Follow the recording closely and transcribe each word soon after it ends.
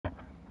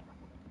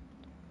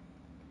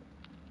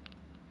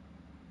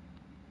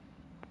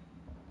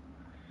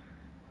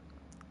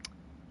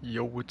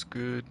Yo, what's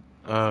good?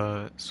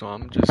 So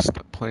I'm just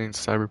playing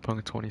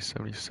Cyberpunk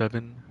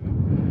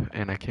 2077,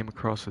 and I came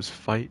across this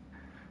fight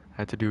I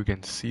had to do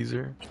against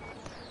Caesar,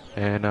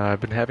 and I've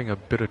been having a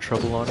bit of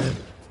trouble on it,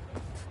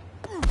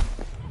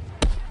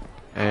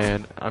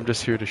 and I'm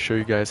just here to show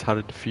you guys how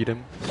to defeat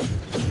him.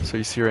 So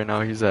you see right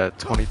now he's at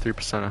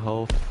 23% of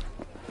health,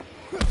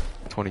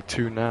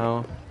 22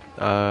 now.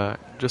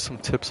 Just some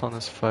tips on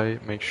this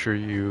fight. Make sure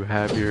you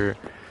have your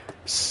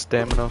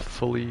stamina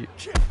fully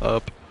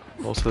up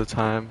most of the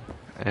time,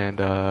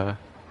 and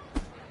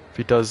if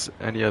he does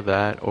any of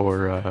that,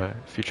 or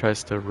if he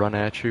tries to run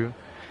at you,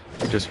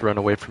 you just run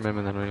away from him,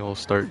 and then he'll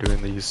start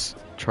doing these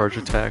charge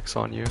attacks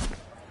on you.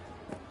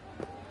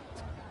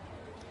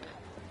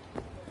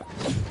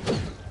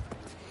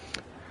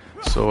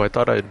 So I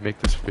thought I'd make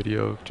this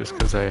video just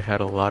because I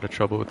had a lot of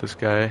trouble with this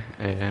guy,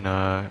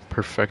 and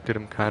perfected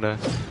him kinda.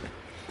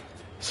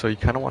 So you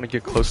kinda want to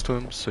get close to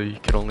him so you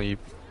can only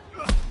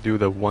do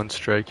the one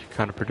strike, you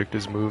kinda predict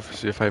his move.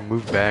 So if I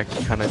move back,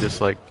 he kinda just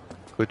like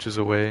glitches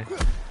away.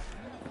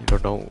 You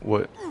don't know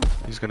what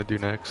he's gonna do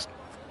next.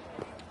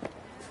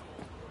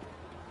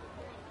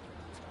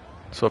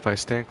 So if I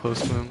stand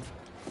close to him,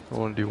 I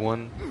want to do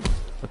one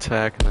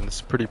attack, and then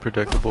it's pretty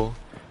predictable.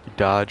 You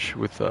dodge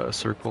with a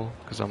circle,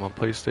 because I'm on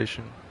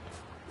PlayStation.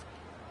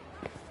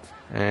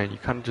 And you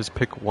kind of just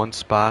pick one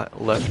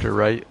spot, left or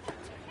right.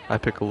 I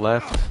pick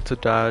left to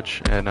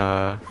dodge, and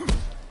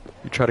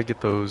you try to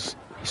get those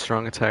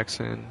strong attacks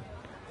in,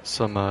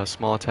 some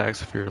small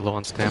attacks if you're low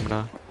on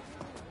stamina.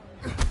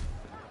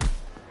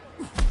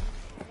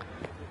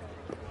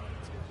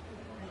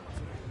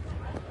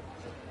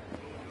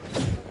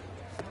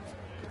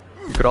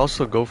 You could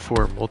also go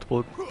for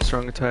multiple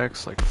strong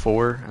attacks, like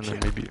 4, and then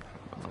maybe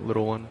a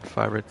little one,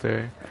 5 right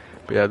there.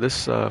 But yeah,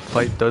 this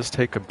fight does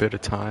take a bit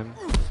of time.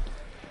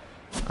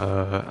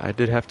 I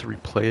did have to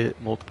replay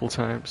it multiple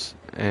times,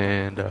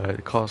 and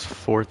it cost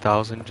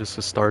 4,000 just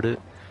to start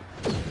it.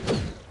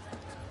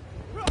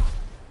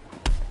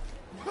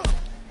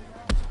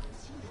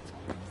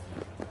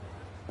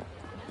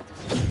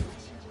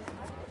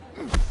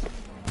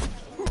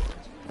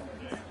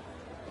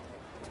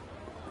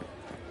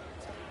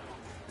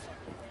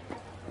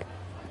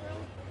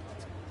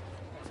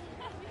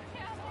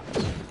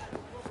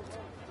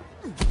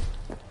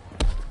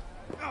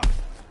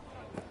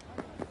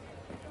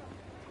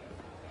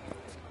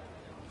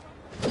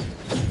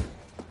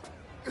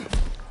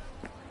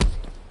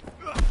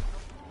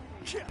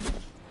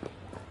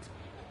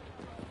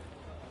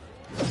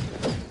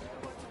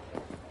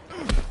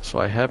 So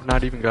I have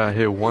not even got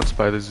hit once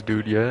by this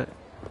dude yet.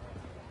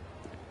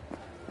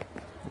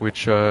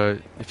 Which,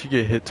 if you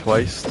get hit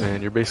twice,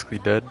 then you're basically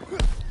dead.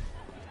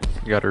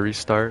 You gotta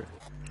restart.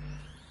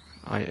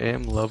 I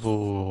am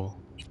level,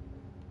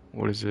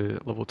 what is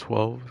it, level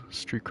 12,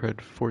 street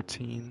cred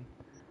 14.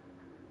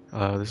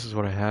 This is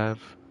what I have.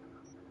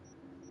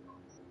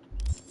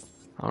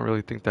 I don't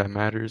really think that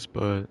matters,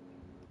 but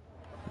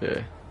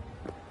yeah.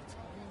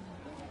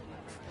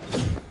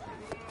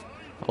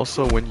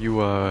 Also, when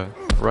you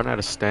run out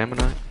of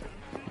stamina,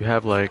 you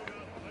have like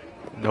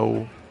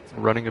no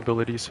running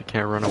ability, so you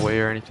can't run away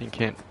or anything, you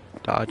can't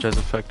dodge as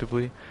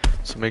effectively.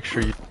 So make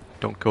sure you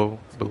don't go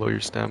below your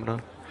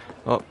stamina.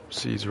 Oh,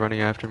 see, he's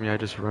running after me, I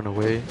just run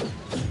away.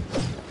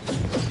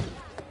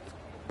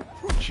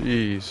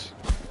 Jeez.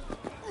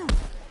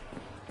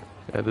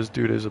 Yeah, this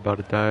dude is about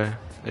to die.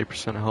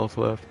 8% of health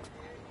left.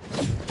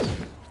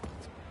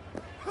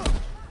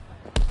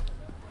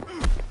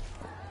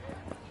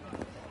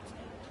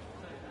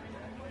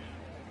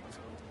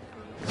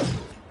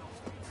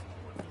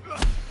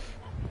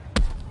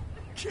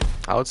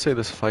 I would say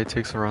this fight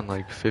takes around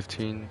like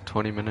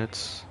 15-20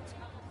 minutes.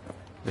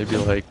 Maybe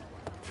like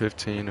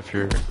 15 if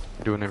you're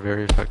doing it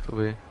very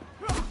effectively.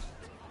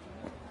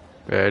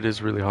 Yeah, it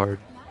is really hard.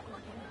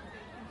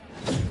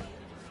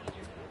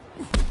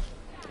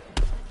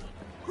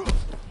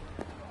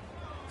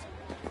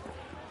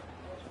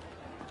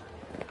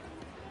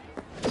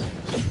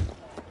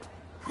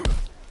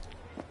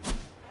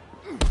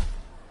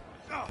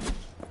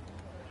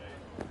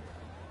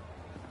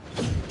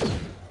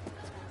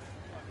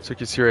 So you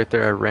can see right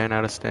there, I ran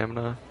out of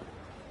stamina,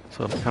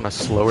 so I'm kind of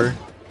slower.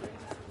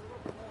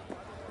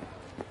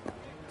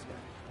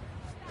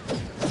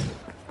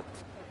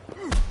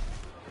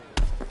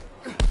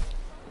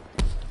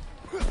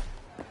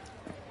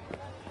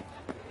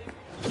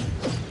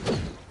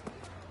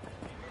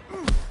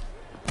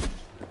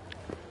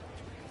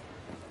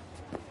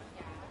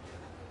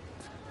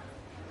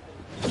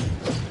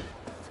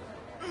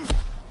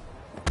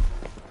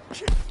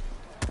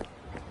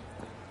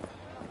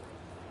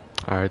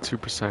 Alright,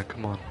 2%,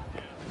 come on.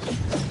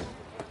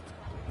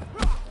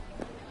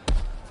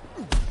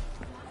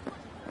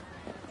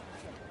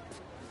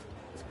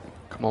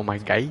 Come on, my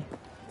guy.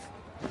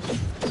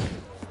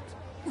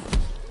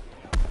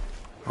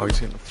 Oh, he's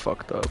getting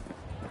fucked up.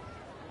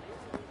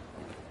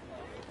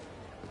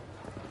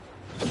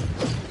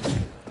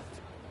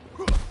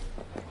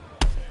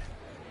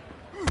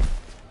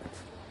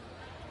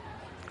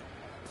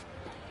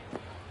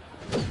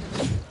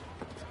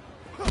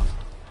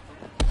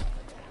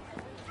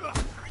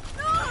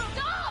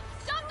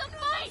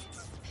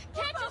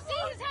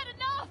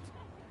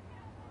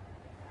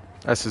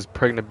 That's his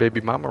pregnant baby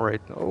mama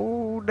right there.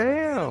 Oh,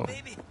 damn.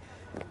 Baby.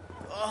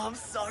 Oh, I'm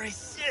sorry,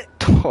 shit.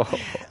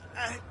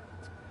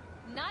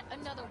 Not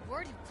another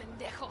word, you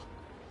pendejo.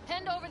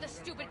 Hand over the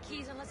stupid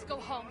keys and let's go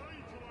home.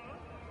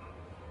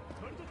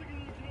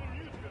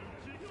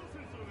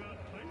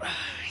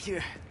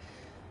 Here.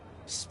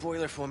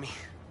 Spoiler for me.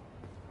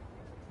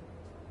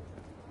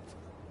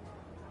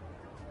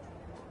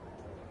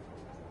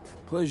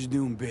 Pleasure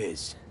doing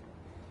biz.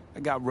 I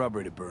got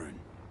rubber to burn.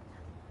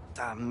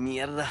 Ah,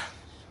 mierda.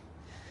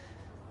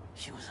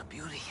 She was a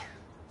beauty.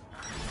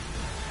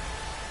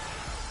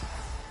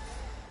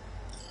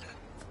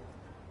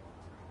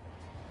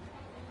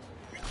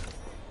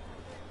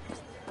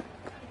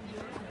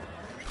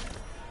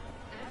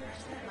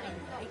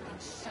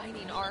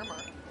 Shining armor.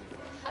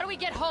 How do we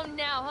get home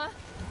now, huh?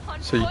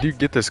 On So you foot? do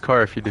get this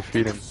car if you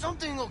defeat him.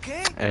 Something,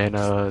 okay? And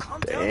Calm down, for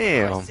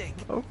damn. Christ's sake.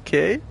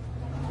 Okay.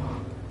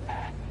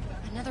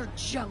 Another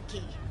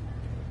junkie.